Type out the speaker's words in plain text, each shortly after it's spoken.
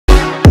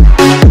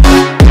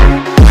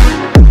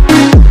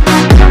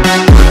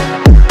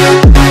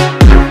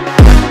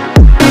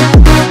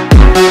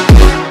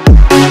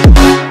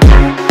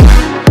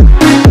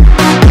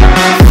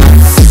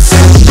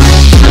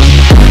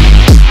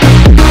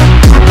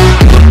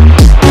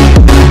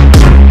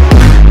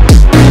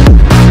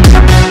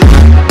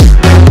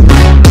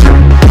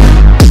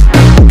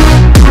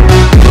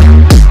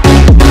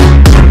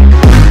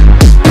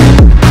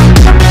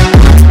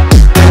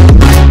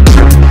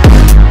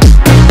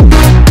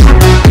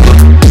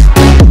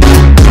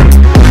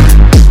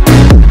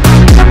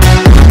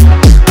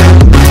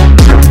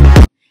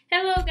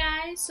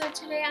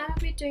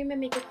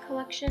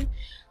collection.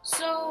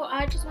 So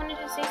I just wanted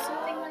to say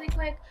something really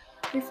quick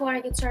before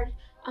I get started.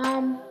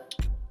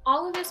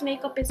 All of this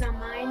makeup is on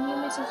mine. Me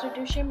and my sister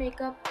do share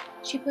makeup.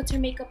 She puts her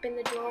makeup in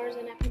the drawers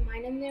and I put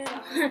mine in there.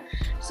 So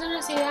just wanted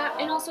to say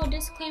that. And also,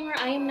 disclaimer,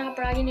 I am not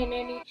bragging in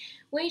any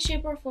way,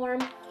 shape, or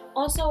form.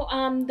 Also,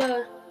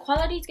 the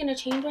quality is gonna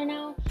change right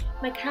now.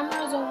 My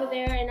camera is over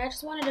there, and I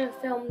just wanted to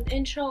film the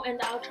intro and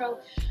the outro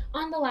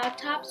on the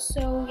laptop.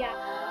 So yeah.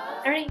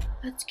 Alright,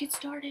 let's get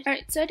started.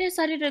 Alright, so I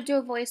decided to do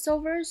a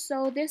voiceover.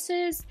 So this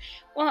is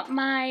what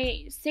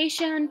my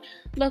station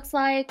looks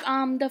like.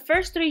 The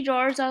first 3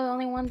 drawers are the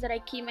only ones that I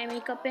keep my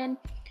makeup in.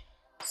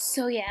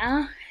 So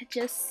yeah,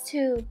 just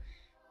to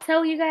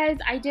tell you guys,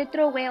 I did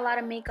throw away a lot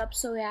of makeup,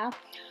 so yeah.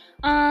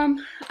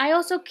 I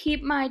also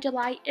keep my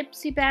July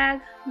Ipsy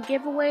bag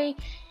giveaway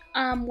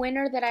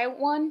winner that I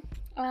won.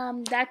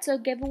 That's a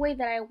giveaway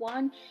that I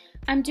won.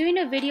 I'm doing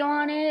a video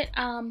on it.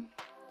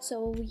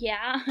 So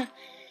yeah.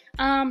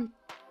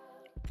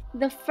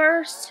 The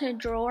first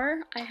drawer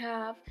I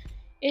have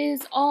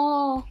is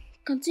all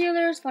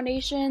concealers,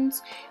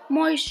 foundations,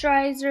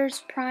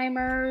 moisturizers,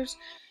 primers,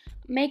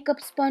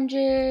 makeup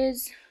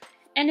sponges,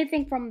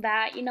 anything from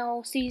that, you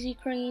know, CC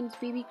creams,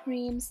 BB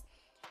creams,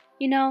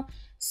 you know.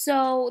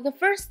 So the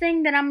first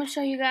thing that I'm gonna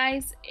show you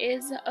guys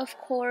is, of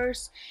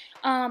course,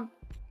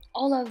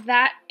 all of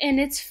that, and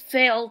it's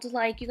filled,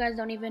 like you guys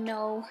don't even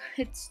know.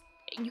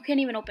 You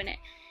can't even open it.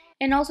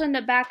 And also in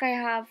the back I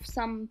have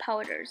some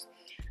powders.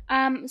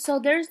 So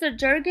there's the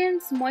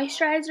Jergens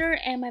moisturizer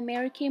and my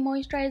Mary Kay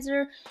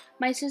moisturizer.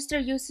 My sister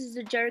uses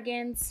the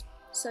Jergens,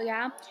 so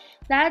yeah,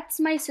 that's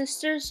my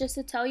sister's, just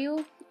to tell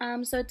you.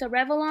 So it's a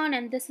Revlon,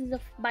 and this is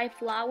by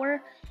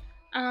Flower.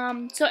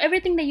 So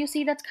everything that you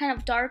see that's kind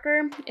of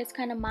darker is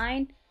kind of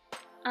mine.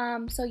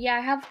 So yeah,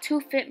 I have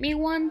 2 Fit Me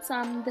ones,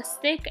 the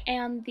stick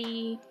and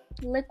the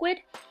liquid.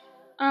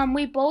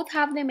 We both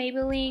have the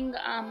Maybelline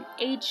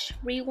Age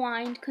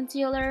Rewind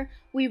concealer.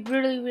 We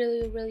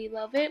really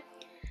love it.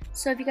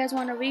 So if you guys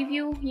want a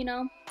review, you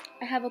know,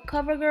 I have a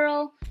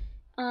CoverGirl,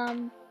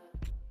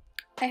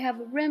 I have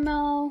a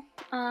Rimmel,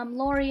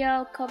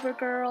 L'Oreal,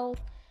 CoverGirl.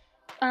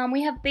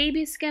 We have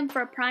Baby Skin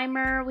for a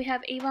primer. We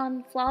have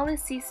Avon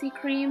Flawless CC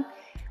cream.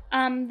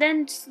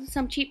 Then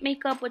some cheap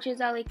makeup, which is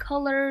LA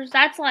Colors.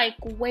 That's like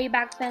way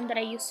back then that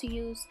I used to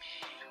use.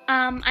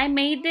 I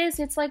made this.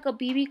 It's like a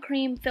BB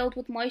cream filled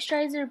with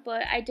moisturizer,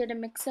 but I didn't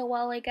mix it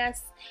well, I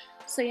guess.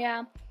 So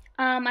yeah.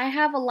 I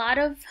have a lot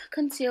of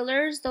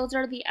concealers. Those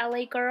are the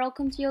LA Girl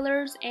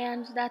concealers,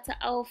 and that's an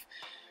e.l.f.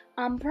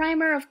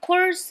 Primer. Of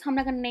course, I'm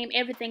not gonna name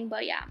everything,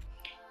 but yeah.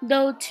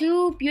 The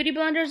 2 beauty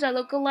blenders that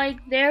look alike,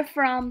 they're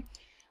from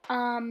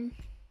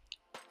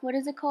what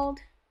is it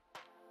called?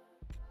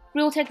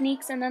 Real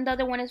Techniques, and then the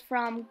other one is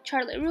from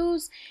Charlotte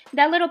Russe.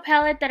 That little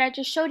palette that I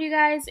just showed you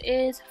guys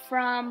is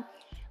from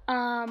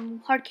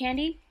Hard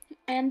Candy.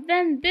 And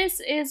then this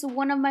is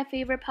one of my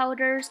favorite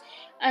powders.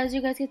 As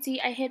you guys can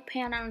see, I hit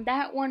pan on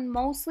that one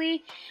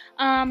mostly.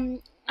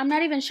 I'm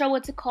not even sure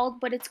what it's called,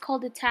 but it's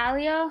called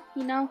Italia,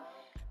 you know.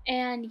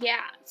 And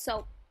yeah,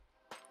 so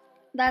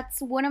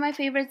that's one of my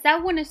favorites.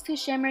 That one is too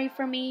shimmery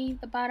for me,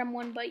 the bottom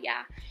one, but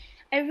yeah,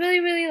 I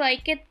really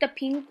like it. The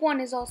pink one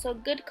is also a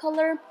good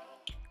color.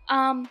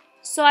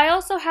 So I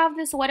also have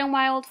this Wet n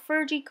Wild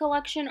Fergie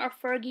collection, or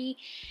Fergie,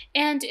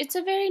 and it's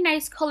a very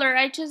nice color.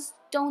 I just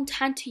don't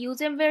tend to use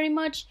it very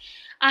much.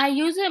 I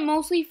use it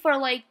mostly for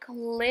like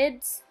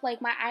lids,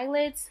 like my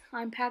eyelids.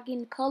 I'm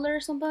packing color or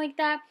something like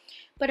that,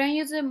 but I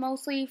use it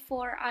mostly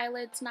for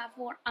eyelids, not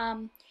for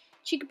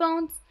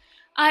cheekbones.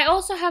 I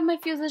also have my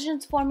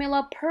Physicians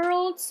Formula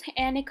pearls,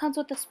 and it comes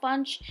with a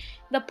sponge.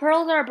 The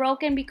pearls are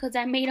broken because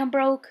I made them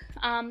broke.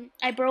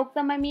 I broke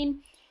them, I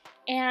mean.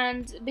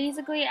 And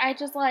basically I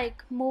just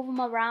like move them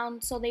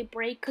around so they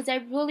break, because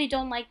I really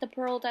don't like the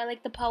pearls. I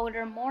like the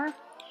powder more.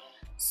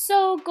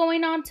 So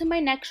going on to my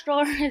next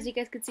drawer, as you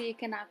guys can see, it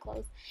cannot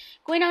close.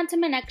 Going on to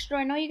my next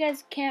drawer, I know you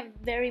guys can't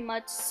very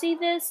much see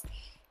this,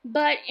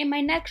 but in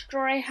my next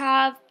drawer I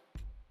have,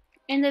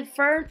 in the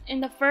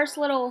first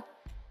little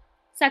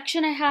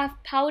section, I have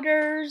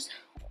powders,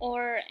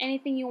 or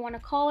anything you want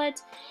to call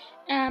it.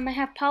 I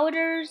have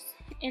powders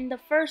in the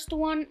first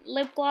one,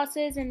 lip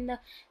glosses in the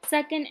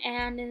second,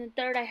 and in the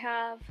third I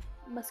have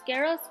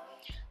mascaras.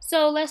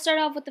 So let's start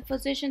off with the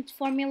Physicians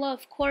Formula.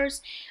 Of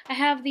course, I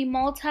have the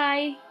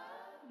multi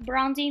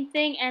bronzing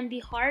thing and the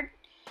heart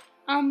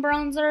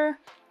bronzer,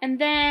 and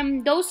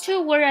then those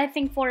 2 were, I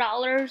think,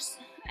 $4,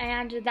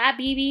 and that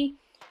BB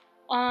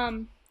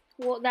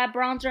that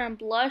bronzer and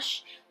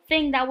blush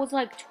thing, that was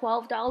like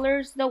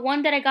 $12. The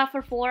one that I got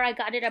for $4, I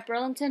got it at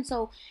Burlington.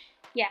 So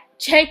yeah,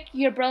 check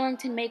your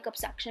Burlington makeup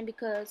section,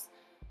 because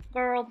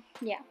girl,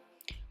 yeah.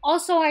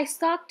 Also, I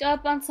stocked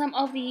up on some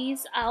of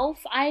these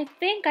e.l.f. I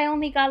think I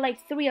only got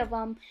like 3 of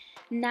them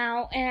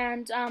now,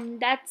 and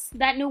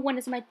that new one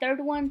is my 3rd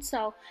one.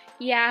 So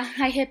yeah,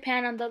 I hit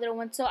pan on the other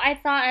one, so I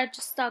thought I'd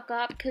just stock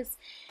up, because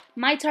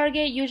my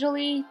Target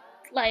usually,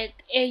 like,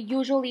 it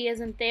usually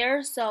isn't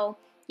there. So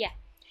yeah.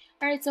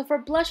 Alright, so for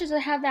blushes, I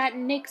have that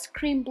NYX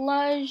cream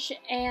blush,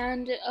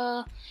 and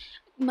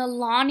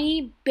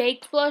Milani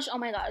Baked Blush. Oh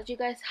my gosh, you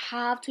guys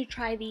have to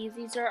try these.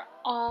 These are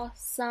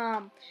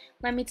awesome.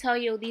 Let me tell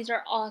you, these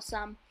are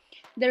awesome.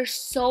 They're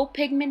so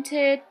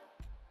pigmented.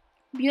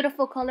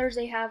 Beautiful colors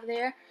they have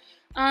there.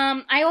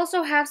 I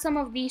also have some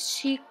of these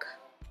chic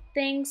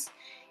things,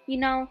 you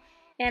know,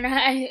 and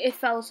it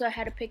fell, so I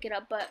had to pick it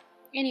up. But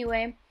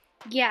anyway,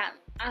 yeah,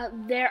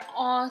 they're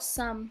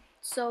awesome.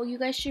 So you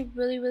guys should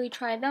really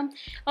try them.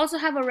 I also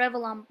have a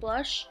Revlon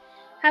blush.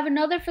 Have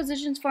another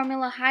Physicians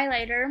Formula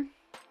highlighter.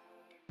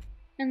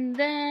 And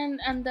then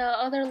on the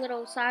other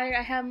little side,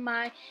 I have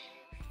my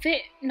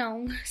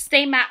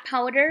Stay Matte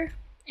powder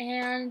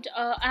and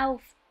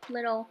e.l.f.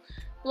 little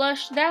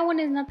blush. That one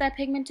is not that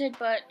pigmented,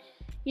 but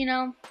you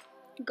know,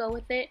 go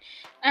with it.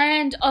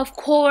 And of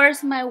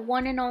course, my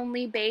one and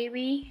only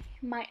baby,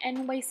 my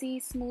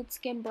NYC Smooth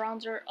Skin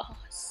Bronzer. Oh,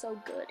 so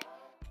good.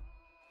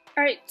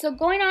 Alright, so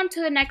going on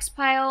to the next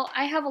pile,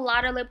 I have a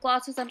lot of lip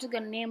glosses. I'm just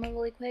going to name them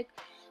really quick.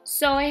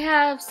 So I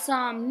have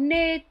some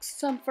NYX,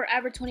 some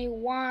Forever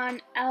 21,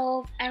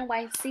 e.l.f.,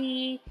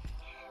 NYC,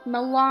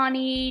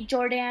 Milani,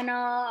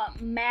 Jordana,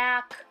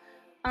 MAC.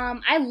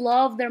 I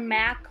love their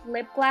MAC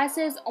lip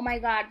glosses. Oh my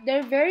god,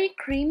 they're very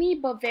creamy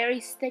but very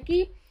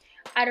sticky.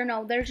 I don't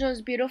know, they're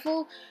just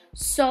beautiful.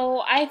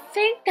 So I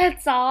think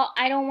that's all.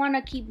 I don't want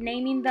to keep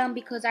naming them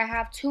because I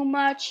have too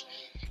much,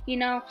 you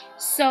know.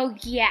 So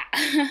yeah.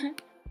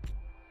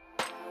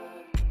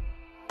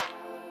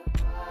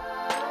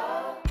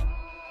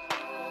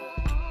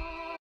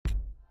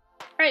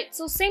 Alright,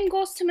 so same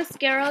goes to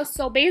mascara.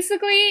 So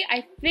basically,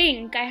 I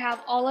think I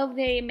have all of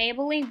the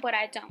Maybelline, but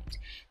I don't.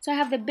 So I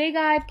have the Big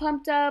Eye,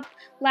 Pumped Up,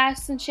 Lash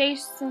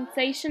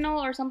Sensational,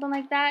 or something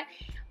like that.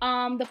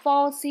 The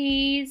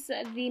Falsies,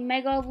 the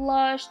Mega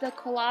Blush, the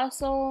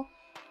Colossal,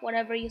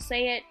 whatever you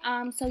say it.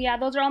 So yeah,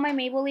 those are all my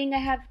Maybelline. I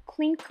have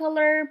Clean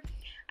Color,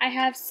 I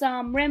have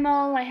some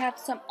Rimmel, I have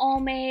some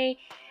Almay.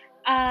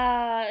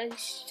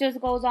 It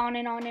just goes on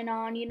and on and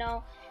on, you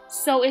know.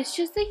 So it's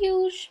just a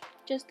huge.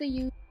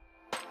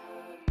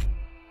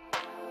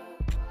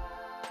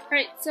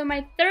 Alright, so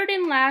my third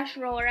and last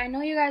roller, I know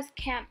you guys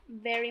can't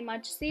very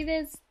much see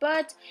this,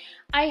 but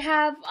I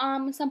have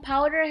some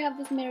powder. I have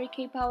this Mary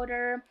Kay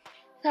powder.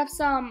 I have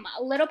some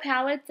little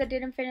palettes that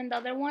didn't fit in the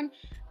other one.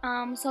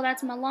 So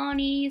that's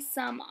Milani,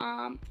 some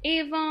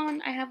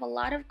Avon. I have a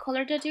lot of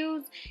color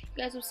tattoos.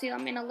 You guys will see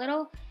them in a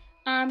little.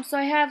 So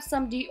I have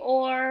some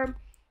Dior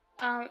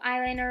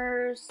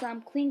eyeliners,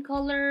 some Clean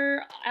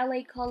Color,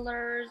 LA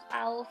Colors,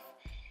 e.l.f.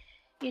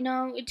 You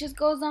know, it just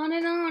goes on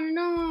and on and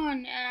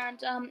on.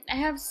 And I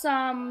have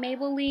some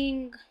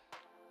Maybelline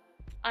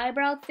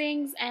eyebrow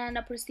things and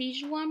a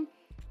Prestige one.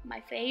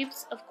 My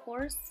faves, of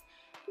course.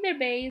 They're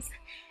bays.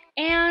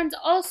 And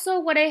also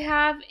what I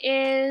have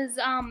is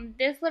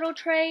this little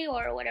tray,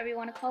 or whatever you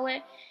want to call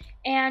it.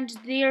 And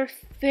they're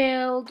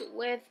filled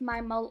with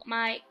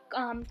my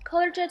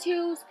color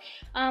tattoos.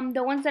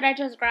 The ones that I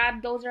just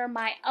grabbed, those are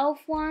my e.l.f.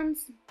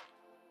 ones.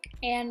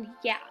 And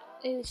yeah,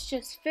 it's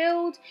just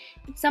filled.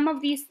 Some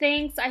of these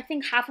things, I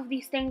think half of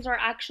these things are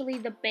actually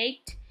the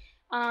baked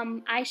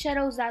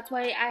eyeshadows. That's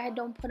why I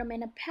don't put them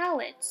in a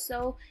palette.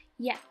 So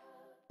yeah.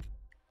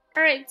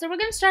 Alright, so we're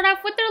going to start off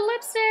with their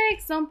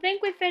lipsticks. Don't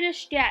think we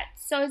finished yet.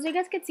 So as you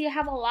guys can see, I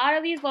have a lot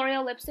of these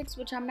L'Oreal lipsticks,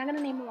 which I'm not going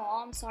to name them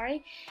all, I'm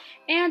sorry.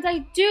 And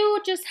I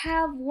do just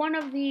have one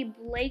of the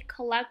Blake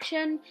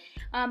collection.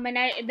 And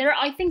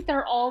I think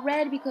they're all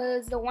red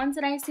because the ones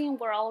that I seen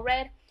were all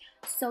red.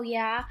 So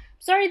yeah.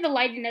 Sorry the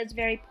lighting is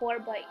very poor,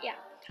 but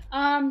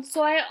yeah.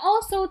 So I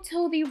also,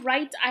 to the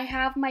right, I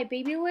have my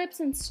baby lips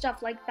and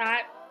stuff like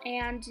that.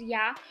 And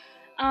yeah.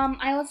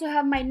 I also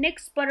have my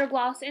NYX Butter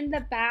Gloss in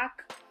the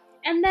back.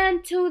 And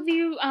then to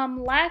the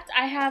left,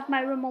 I have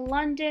my Rimmel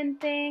London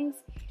things,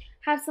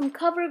 have some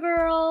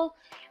CoverGirl,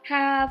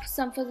 have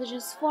some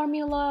Physicians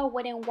Formula,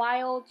 Wet n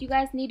Wild. You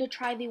guys need to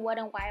try the Wet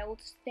n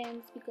Wild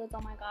things because,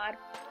 oh my god,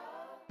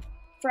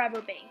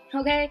 forever bang,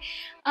 okay?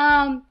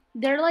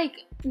 They're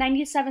like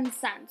 97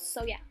 cents,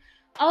 so yeah.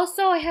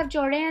 Also, I have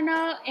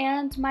Jordana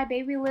and my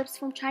baby lips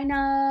from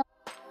China.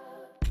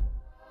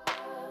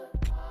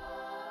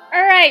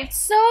 Alright,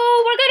 so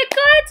we're gonna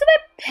go into my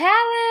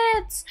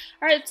palettes.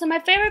 Alright, so my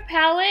favorite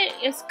palette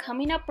is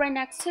coming up right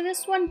next to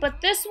this one,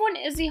 but this one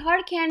is the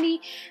Hard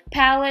Candy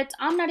palette.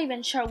 I'm not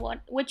even sure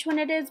which one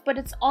it is, but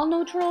it's all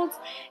neutrals.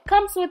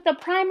 Comes with the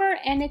primer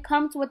and it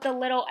comes with the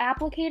little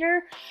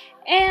applicator.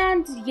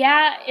 And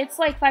yeah, it's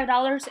like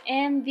 $5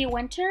 in the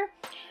winter.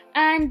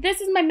 And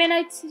this is my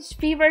Midnight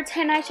Fever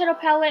 10 eyeshadow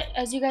palette.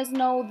 As you guys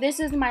know, this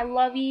is my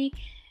lovey.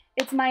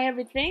 It's my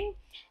everything.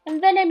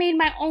 And then I made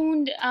my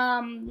own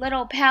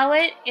little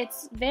palette.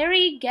 It's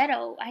very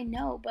ghetto, I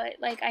know, but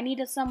like I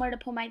needed somewhere to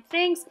put my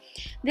things.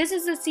 This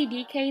is a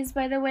CD case,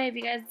 by the way, if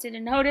you guys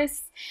didn't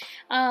notice.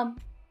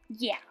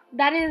 Yeah,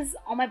 that is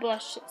all my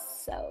blushes.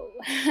 So,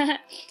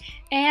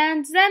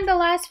 and then the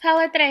last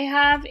palette that I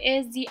have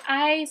is the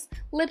Eyes,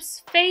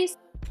 Lips, Face.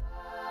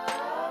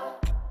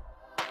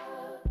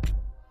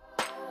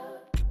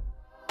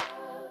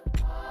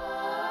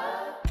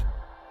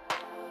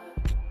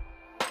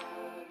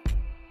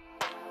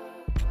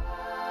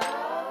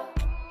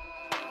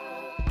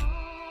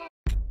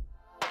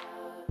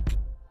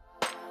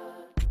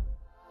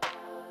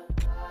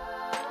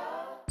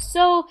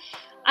 So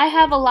I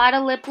have a lot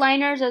of lip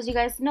liners, as you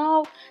guys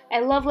know. I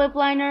love lip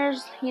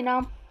liners, you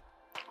know.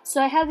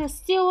 So I have this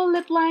steel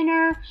lip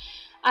liner.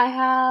 I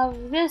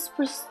have this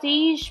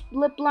Prestige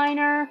lip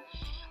liner.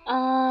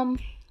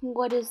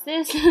 What is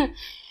this?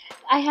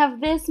 I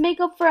have this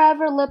Makeup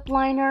Forever lip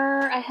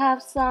liner. I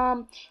have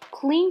some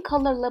Clean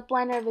Color lip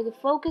liner if it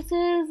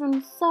focuses.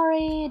 I'm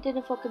sorry, it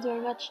didn't focus very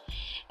much.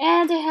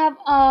 And I have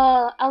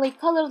LA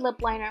Color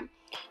lip liner.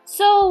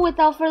 So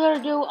without further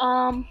ado,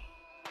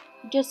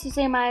 just to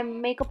say my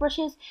makeup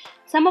brushes.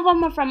 Some of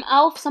them are from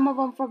e.l.f., some of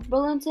them from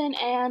Burlington,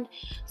 and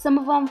some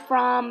of them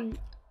from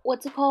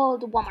what's it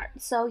called, Walmart.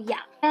 So yeah.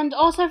 And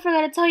also I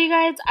forgot to tell you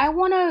guys, I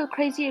won a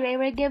Crazy Ray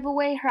Ray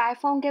giveaway, her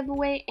iPhone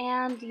giveaway,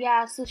 and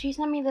yeah, so she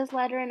sent me this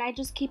letter and I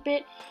just keep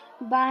it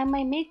by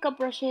my makeup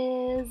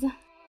brushes.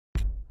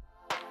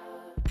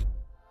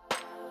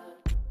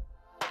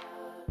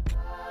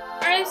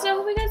 Alright, so I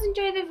hope you guys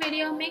enjoyed the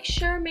video. Make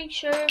sure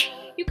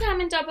you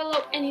comment down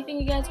below anything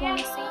you guys want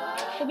to see.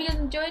 Hope you guys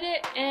enjoyed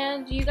it,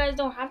 and you guys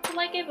don't have to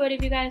like it, but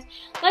if you guys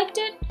liked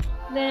it,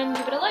 then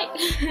give it a like.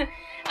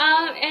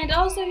 And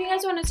also if you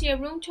guys want to see a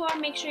room tour,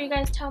 make sure you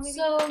guys tell me.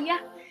 So yeah,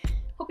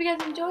 hope you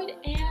guys enjoyed,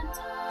 and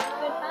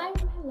goodbye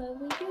my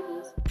lovely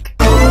beauties.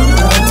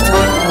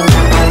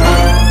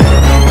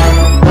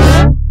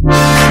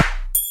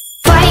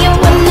 Fire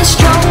when the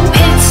strobe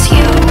hits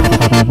you.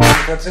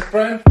 That's it,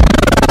 Brian?